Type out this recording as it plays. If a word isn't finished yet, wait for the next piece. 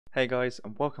Hey guys,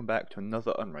 and welcome back to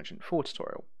another Unreal Engine 4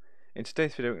 tutorial. In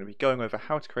today's video we're going to be going over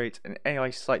how to create an AI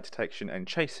sight detection and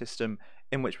chase system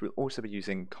in which we'll also be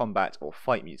using combat or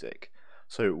fight music.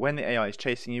 So when the AI is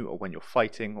chasing you or when you're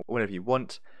fighting or whatever you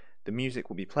want, the music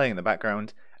will be playing in the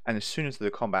background, and as soon as the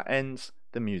combat ends,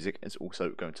 the music is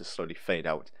also going to slowly fade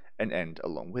out and end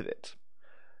along with it.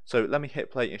 So let me hit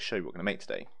play and show you what we're going to make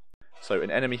today. So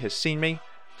an enemy has seen me,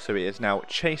 so it is now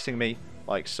chasing me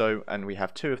like so, and we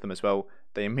have two of them as well.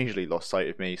 They immediately lost sight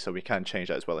of me, so we can change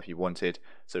that as well if you wanted,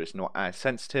 so it's not as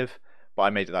sensitive, but I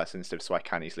made it that sensitive so I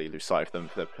can easily lose sight of them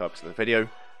for the purpose of the video.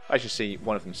 As you see,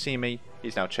 one of them see me,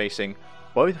 he's now chasing,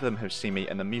 both of them have seen me,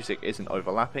 and the music isn't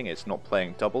overlapping, it's not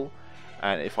playing double,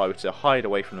 and if I were to hide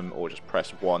away from them or just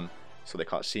press 1 so they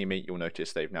can't see me, you'll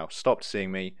notice they've now stopped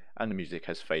seeing me, and the music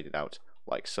has faded out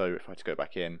like so. If I were to go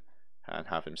back in and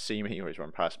have him see me, or he's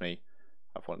run past me,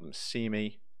 have one of them see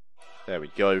me, there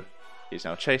we go, he's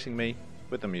now chasing me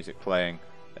with the music playing.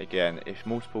 Again, if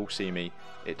multiple see me,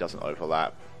 it doesn't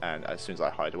overlap, and as soon as I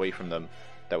hide away from them,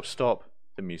 they'll stop,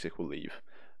 the music will leave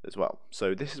as well.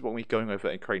 So this is what we're going over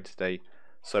and creating today.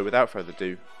 So without further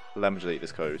ado, let me delete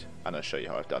this code and I'll show you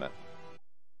how I've done it.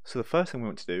 So the first thing we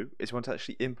want to do is we want to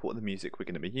actually import the music we're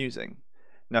going to be using.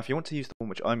 Now if you want to use the one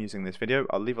which I'm using in this video,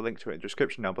 I'll leave a link to it in the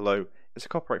description down below. It's a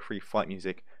copyright-free fight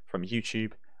music from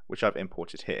YouTube, which I've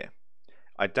imported here.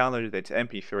 I downloaded it to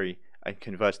MP3 and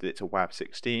converted it to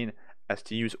WAV16, as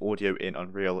to use audio in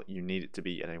Unreal you need it to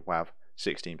be in a WAV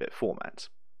 16-bit format.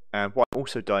 And what I've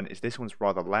also done is this one's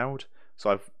rather loud, so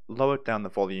I've lowered down the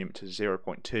volume to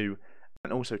 0.2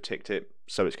 and also ticked it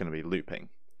so it's going to be looping.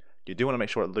 You do want to make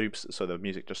sure it loops so the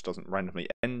music just doesn't randomly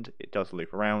end, it does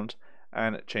loop around,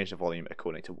 and change the volume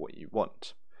according to what you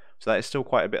want. So that is still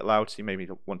quite a bit loud, so you maybe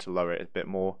want to lower it a bit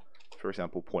more, for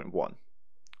example 0.1.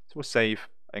 So we'll save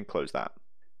and close that.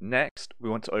 Next, we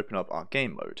want to open up our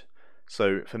game mode.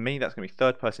 So for me, that's going to be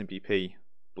third person BP,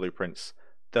 blueprints,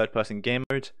 third person game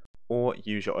mode, or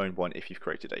use your own one if you've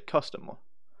created a custom one.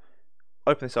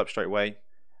 Open this up straight away,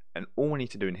 and all we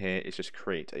need to do in here is just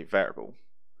create a variable.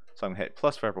 So I'm going to hit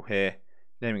plus variable here,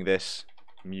 naming this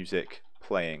music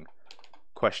playing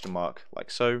question mark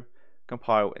like so,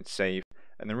 compile and save.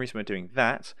 And the reason we're doing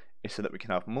that is so that we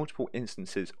can have multiple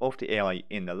instances of the AI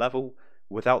in the level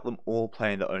without them all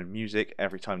playing their own music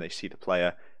every time they see the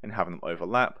player and having them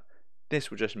overlap. This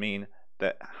will just mean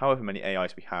that however many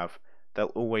AIs we have, they'll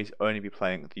always only be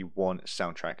playing the one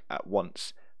soundtrack at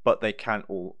once, but they can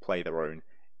all play their own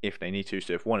if they need to.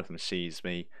 So if one of them sees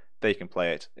me, they can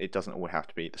play it. It doesn't always have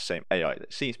to be the same AI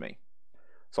that sees me.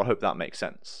 So I hope that makes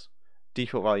sense.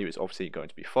 Default value is obviously going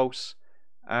to be false,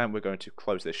 and we're going to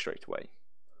close this straight away.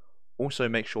 Also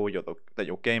make sure that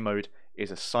your game mode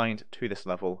is assigned to this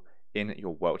level in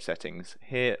your world settings.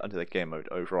 Here under the game mode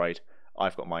override,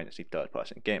 I've got mine as the third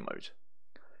person game mode.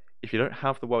 If you don't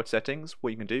have the world settings,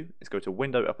 what you can do is go to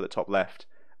window up at the top left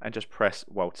and just press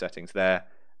world settings there,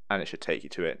 and it should take you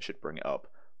to it and should bring it up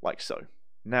like so.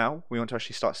 Now we want to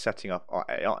actually start setting up our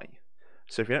AI.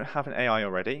 So if you don't have an AI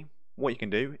already, what you can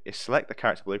do is select the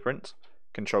character blueprint,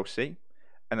 Control C,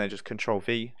 and then just Control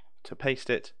V to paste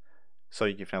it, so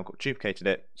you've now got duplicated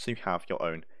it, so you have your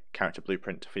own character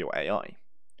blueprint for your AI.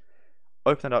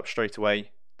 Open it up straight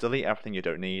away, delete everything you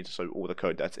don't need, so all the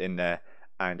code that's in there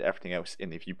and everything else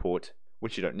in the viewport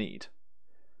which you don't need.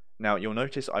 Now you'll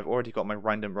notice I've already got my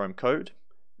random roam code.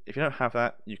 If you don't have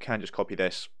that, you can just copy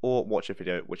this or watch a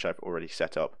video which I've already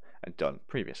set up and done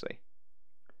previously.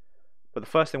 But the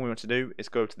first thing we want to do is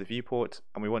go to the viewport,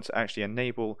 and we want to actually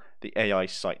enable the AI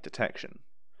sight detection.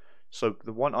 So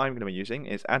the one I'm going to be using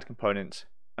is add component,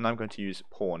 and I'm going to use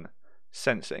pawn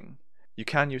sensing. You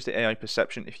can use the AI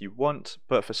perception if you want,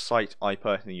 but for sight I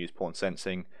personally use pawn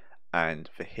sensing, and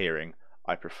for hearing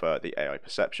I prefer the AI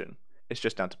perception. It's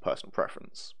just down to personal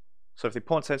preference. So for the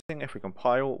pawn sensing, if we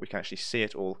compile, we can actually see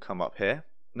it all come up here.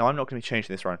 Now I'm not going to be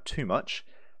changing this around too much,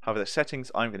 however the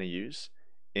settings I'm going to use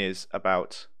is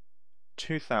about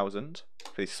 2000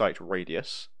 for the sight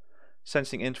radius.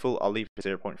 Sensing interval I'll leave at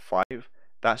 0.5,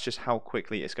 that's just how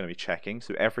quickly it's going to be checking,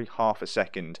 so every half a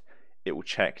second it will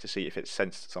check to see if it's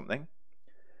sensed something.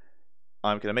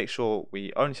 I'm going to make sure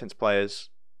we only sense players,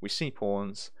 we see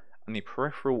pawns, and the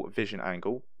peripheral vision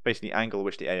angle, basically the angle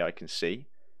which the AI can see,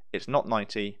 it's not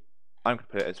 90, I'm going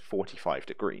to put it as 45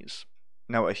 degrees.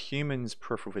 Now a human's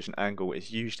peripheral vision angle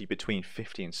is usually between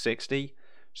 50 and 60,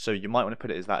 so you might want to put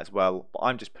it as that as well, but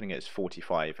I'm just putting it as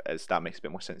 45 as that makes a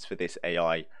bit more sense for this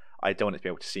AI. I don't want it to be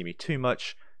able to see me too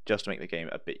much, just to make the game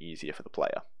a bit easier for the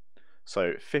player.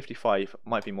 So 55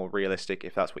 might be more realistic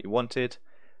if that's what you wanted.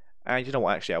 And you know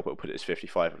what, actually I'll put it as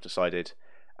 55, I've decided.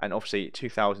 And obviously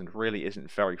 2000 really isn't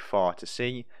very far to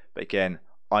see, but again,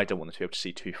 I don't want them to be able to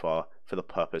see too far for the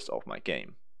purpose of my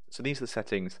game. So these are the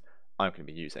settings I'm going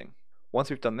to be using. Once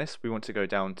we've done this, we want to go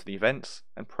down to the events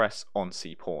and press on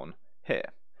see pawn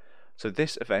here. So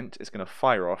this event is going to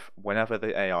fire off whenever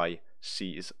the AI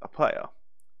sees a player.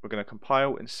 We're going to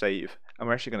compile and save, and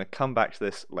we're actually going to come back to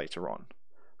this later on.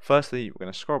 Firstly, we're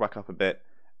going to scroll back up a bit,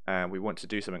 and we want to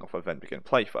do something off event begin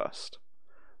play first.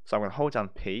 So I'm going to hold down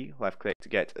P, left click to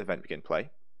get event begin play.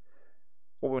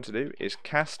 What we want to do is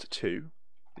cast to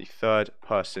the third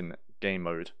person game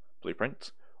mode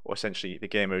blueprint, or essentially the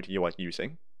game mode you are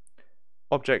using.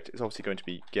 Object is obviously going to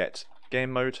be get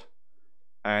game mode,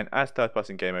 and as third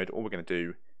person game mode, all we're going to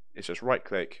do is just right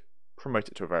click, promote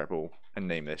it to a variable, and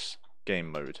name this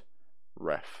game mode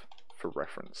ref for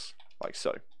reference, like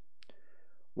so.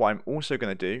 What I'm also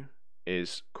going to do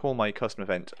is call my custom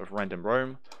event of random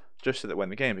roam, just so that when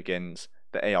the game begins,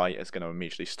 the AI is going to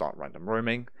immediately start random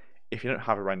roaming. If you don't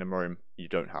have a random roam, you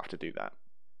don't have to do that.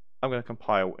 I'm going to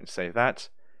compile and save that.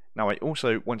 Now I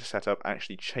also want to set up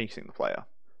actually chasing the player.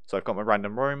 So I've got my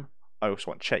random roam, I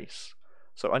also want chase.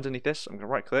 So underneath this, I'm going to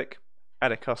right click,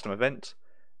 add a custom event,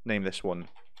 name this one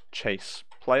chase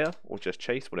player, or just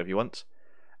chase, whatever you want.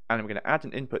 And I'm going to add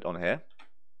an input on here,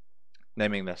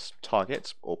 naming this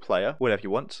target or player, whatever you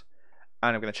want.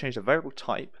 And I'm going to change the variable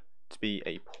type to be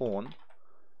a pawn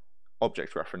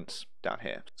object reference down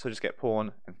here. So just get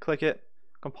pawn and click it,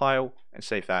 compile and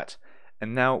save that.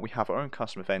 And now we have our own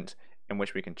custom event in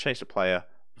which we can chase a player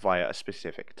via a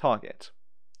specific target.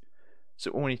 So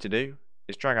all we need to do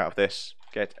is drag out of this,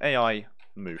 get AI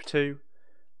move to,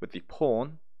 with the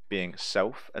pawn being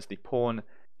self, as the pawn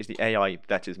is the AI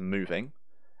that is moving.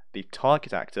 The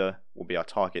target actor will be our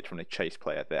target from the chase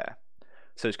player there.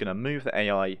 So it's going to move the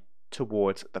AI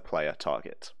towards the player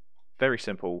target. Very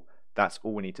simple, that's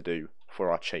all we need to do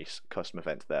for our chase custom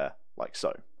event there, like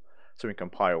so. So we can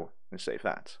compile and save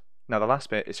that. Now the last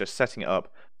bit is just setting it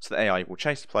up so the AI will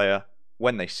chase the player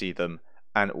when they see them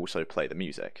and also play the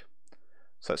music.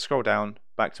 So let's scroll down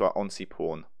back to our on see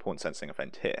pawn sensing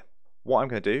event here. What I'm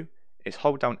going to do is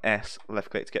hold down S, left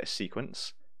click to get a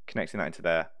sequence, connecting that into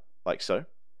there like so.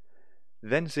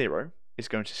 Then 0 is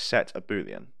going to set a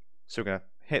boolean. So we're going to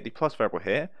hit the plus variable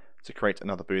here to create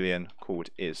another boolean called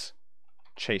is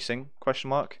chasing question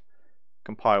mark,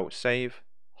 compile save,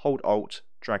 hold alt,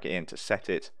 drag it in to set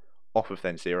it off of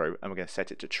then 0, and we're going to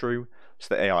set it to true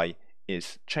so the AI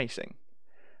is chasing.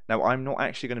 Now I'm not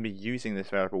actually going to be using this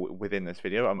variable within this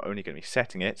video, I'm only going to be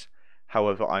setting it.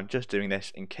 However, I'm just doing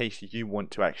this in case you want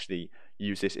to actually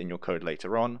use this in your code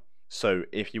later on. So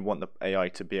if you want the AI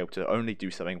to be able to only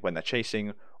do something when they're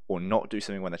chasing or not do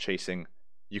something when they're chasing,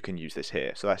 you can use this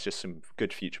here. So that's just some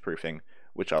good future proofing,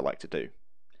 which I like to do.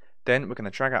 Then we're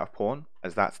going to drag out of pawn,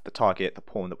 as that's the target, the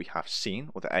pawn that we have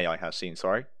seen, or the AI has seen,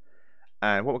 sorry.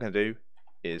 And what we're going to do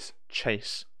is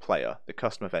chase player, the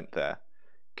custom event there,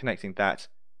 connecting that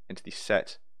into the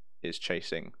set is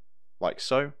chasing like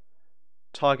so.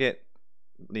 Target,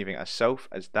 leaving as self,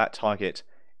 as that target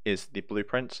is the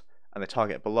blueprint, and the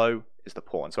target below is the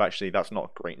pawn. So actually that's not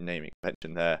a great naming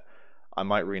convention there. I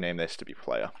might rename this to be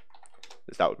player,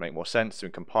 as that would make more sense. So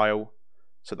we compile,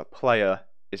 so the player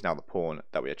is now the pawn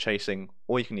that we are chasing,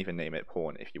 or you can even name it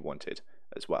pawn if you wanted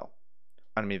as well.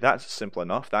 And I mean, that's simple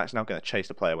enough. That's now going to chase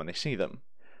the player when they see them.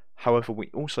 However, we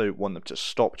also want them to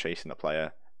stop chasing the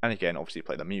player, and again, obviously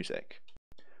play the music.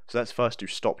 So let's first do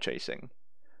stop chasing.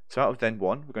 So out of then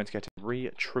 1, we're going to get a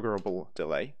re-triggerable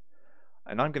delay,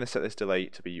 and I'm going to set this delay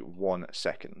to be 1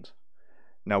 second.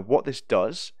 Now what this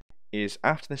does is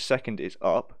after the second is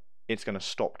up, it's going to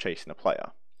stop chasing the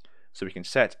player. So we can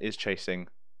set is chasing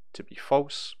to be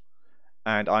false,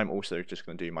 and I'm also just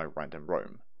going to do my random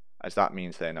roam, as that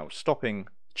means they're now stopping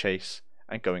chase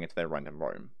and going into their random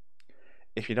roam.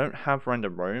 If you don't have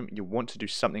random roam, you want to do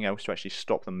something else to actually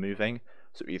stop them moving.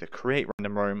 So either create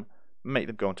random roam, make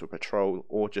them go onto a patrol,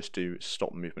 or just do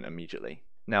stop movement immediately.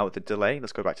 Now the delay,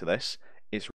 let's go back to this,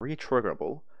 is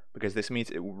re-triggerable because this means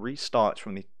it will restart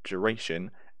from the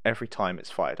duration every time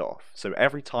it's fired off. So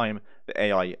every time the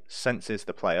AI senses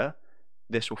the player,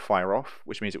 this will fire off,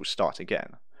 which means it will start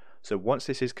again. So once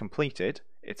this is completed,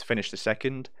 it's finished a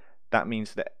second, that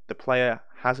means that the player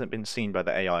hasn't been seen by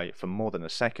the AI for more than a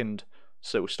second,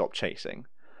 so it will stop chasing.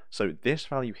 So this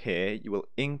value here, you will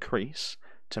increase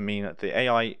to mean that the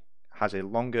AI has a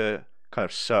longer kind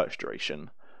of search duration.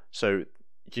 So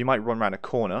you might run around a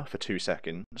corner for 2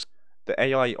 seconds. The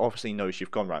AI obviously knows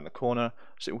you've gone around the corner,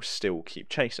 so it will still keep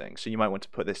chasing. So you might want to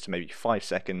put this to maybe 5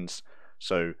 seconds.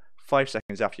 So 5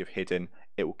 seconds after you've hidden,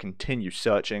 it will continue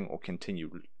searching or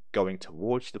continue going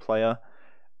towards the player,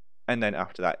 and then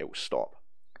after that it will stop.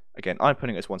 Again, I'm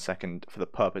putting it as 1 second for the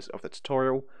purpose of the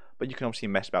tutorial, but you can obviously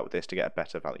mess about with this to get a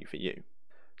better value for you.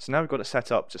 So now we've got it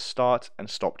set up to start and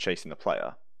stop chasing the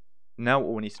player. Now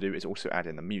all we need to do is also add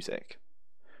in the music.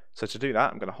 So to do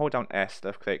that, I'm going to hold down S,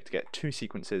 left click to get two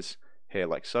sequences here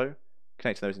like so,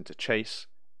 connecting those into chase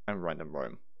and random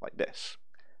roam like this.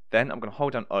 Then I'm going to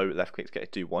hold down O, left click to get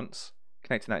a do once,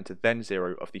 connecting that into then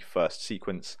 0 of the first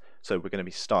sequence, so we're going to be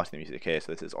starting the music here,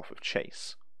 so this is off of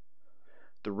chase.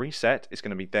 The reset is going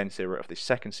to be then 0 of the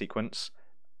second sequence,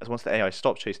 as once the AI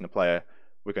stops chasing the player,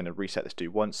 we're going to reset this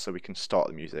do once so we can start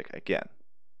the music again.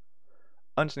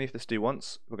 Underneath this do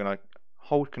once, we're going to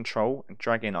hold control and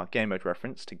drag in our game mode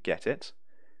reference to get it.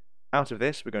 Out of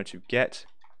this, we're going to get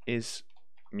is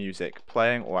music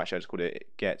playing, or actually I just called it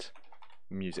get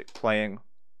music playing,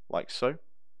 like so.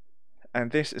 And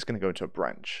this is going to go into a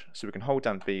branch. So we can hold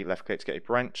down B, left click to get a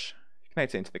branch,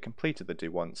 connect it into the completed the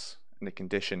do once, and the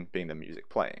condition being the music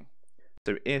playing.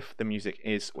 So if the music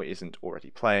is or isn't already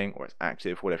playing, or it's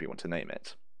active, whatever you want to name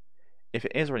it. If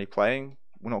it is already playing,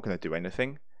 we're not going to do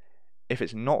anything. If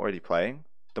it's not already playing,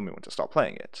 then we want to start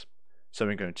playing it. So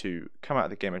we're going to come out of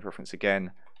the game mode reference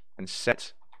again and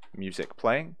set music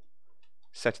playing,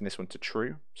 setting this one to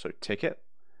true, so tick it.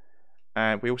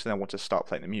 And we also now want to start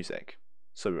playing the music.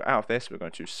 So out of this, we're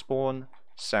going to spawn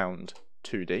sound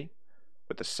 2D,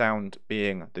 with the sound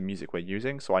being the music we're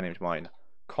using. So I named mine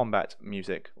combat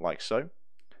music, like so.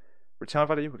 Return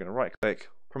value, we're going to right click,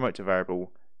 promote to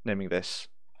variable, naming this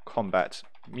combat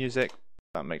music.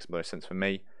 That makes the most sense for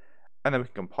me. And then we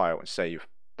can compile and save.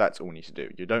 That's all we need to do.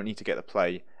 You don't need to get the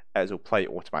play, as it will play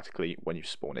automatically when you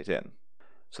spawn it in.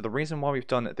 So the reason why we've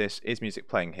done this is music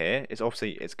playing here is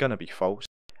obviously it's going to be false,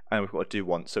 and we've got to do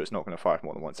once, so it's not going to fire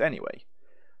more than once anyway.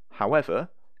 However,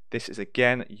 this is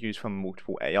again used from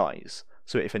multiple AIs.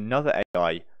 So if another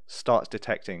AI starts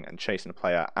detecting and chasing a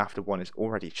player after one is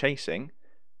already chasing,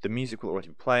 the music will already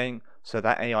be playing, so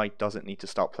that AI doesn't need to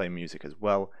start playing music as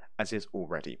well, as is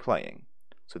already playing.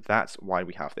 So that's why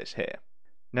we have this here.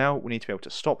 Now we need to be able to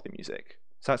stop the music.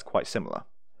 So that's quite similar.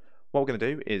 What we're going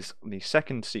to do is the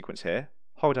second sequence here,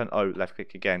 hold down O, left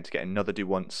click again to get another do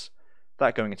once,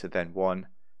 that going into then 1,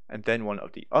 and then one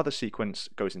of the other sequence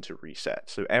goes into reset.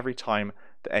 So every time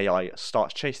the AI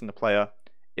starts chasing the player,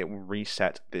 it will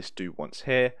reset this do once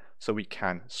here so we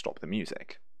can stop the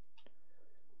music.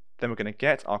 Then we're going to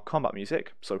get our combat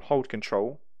music, so hold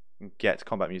control and get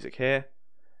combat music here.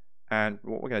 And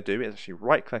what we're going to do is actually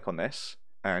right click on this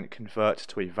and convert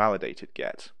to a validated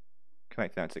get,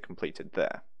 connecting that to completed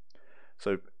there.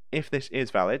 So if this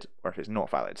is valid or if it's not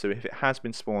valid, so if it has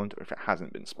been spawned or if it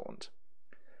hasn't been spawned.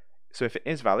 So if it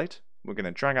is valid, we're going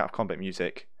to drag out of combat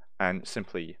music and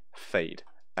simply fade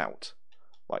out,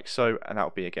 like so, and that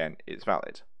will be again is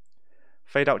valid.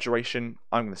 Fade out duration,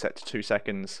 I'm going to set to 2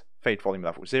 seconds, fade volume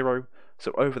level 0,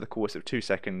 so over the course of 2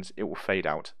 seconds it will fade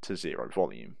out to 0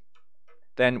 volume.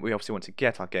 Then we obviously want to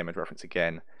get our game mode reference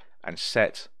again and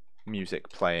set music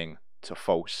playing to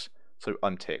false, so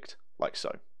unticked, like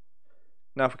so.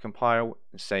 Now if we compile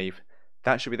and save,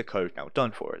 that should be the code now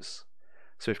done for us.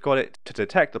 So we've got it to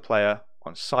detect the player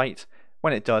on sight.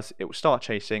 When it does, it will start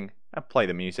chasing and play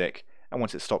the music, and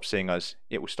once it stops seeing us,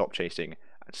 it will stop chasing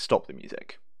and stop the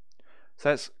music. So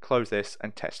let's close this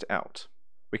and test it out.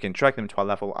 We can drag them to our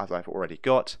level as I've already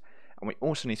got, and we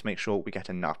also need to make sure we get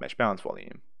a nav mesh balance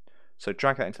volume. So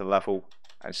drag that into the level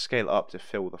and scale it up to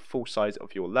fill the full size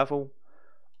of your level.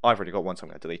 I've already got one, so I'm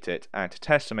going to delete it. And to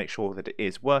test to make sure that it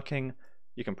is working,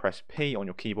 you can press P on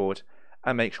your keyboard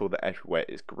and make sure that everywhere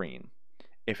is green.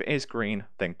 If it is green,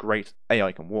 then great,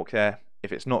 AI can walk there.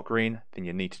 If it's not green, then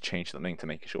you need to change something to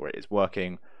make sure it is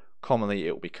working. Commonly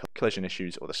it will be collision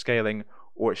issues or the scaling,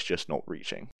 or it's just not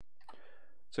reaching.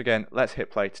 So again, let's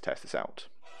hit play to test this out.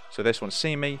 So this one's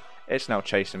seen me, it's now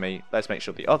chasing me. Let's make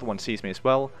sure the other one sees me as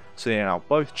well, so they're now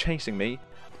both chasing me.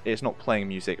 It's not playing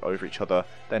music over each other,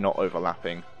 they're not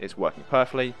overlapping, it's working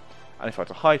perfectly. And if I were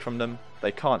to hide from them,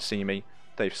 they can't see me,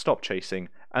 they've stopped chasing,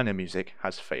 and the music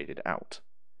has faded out.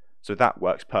 So that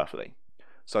works perfectly.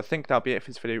 So I think that'll be it for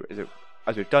this video,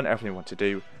 as we've done everything we want to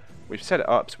do. We've set it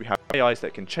up so we have AIs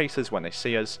that can chase us when they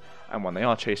see us, and when they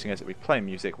are chasing us, we play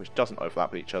music which doesn't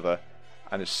overlap with each other.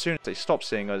 And as soon as they stop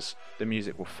seeing us, the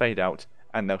music will fade out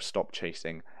and they'll stop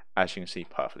chasing, as you can see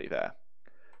perfectly there.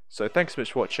 So thanks so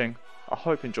much for watching. I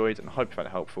hope you enjoyed and I hope you found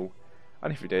it helpful.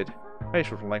 And if you did, make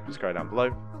sure to like and subscribe down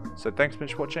below. So thanks so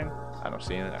much for watching, and I'll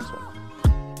see you in the next one.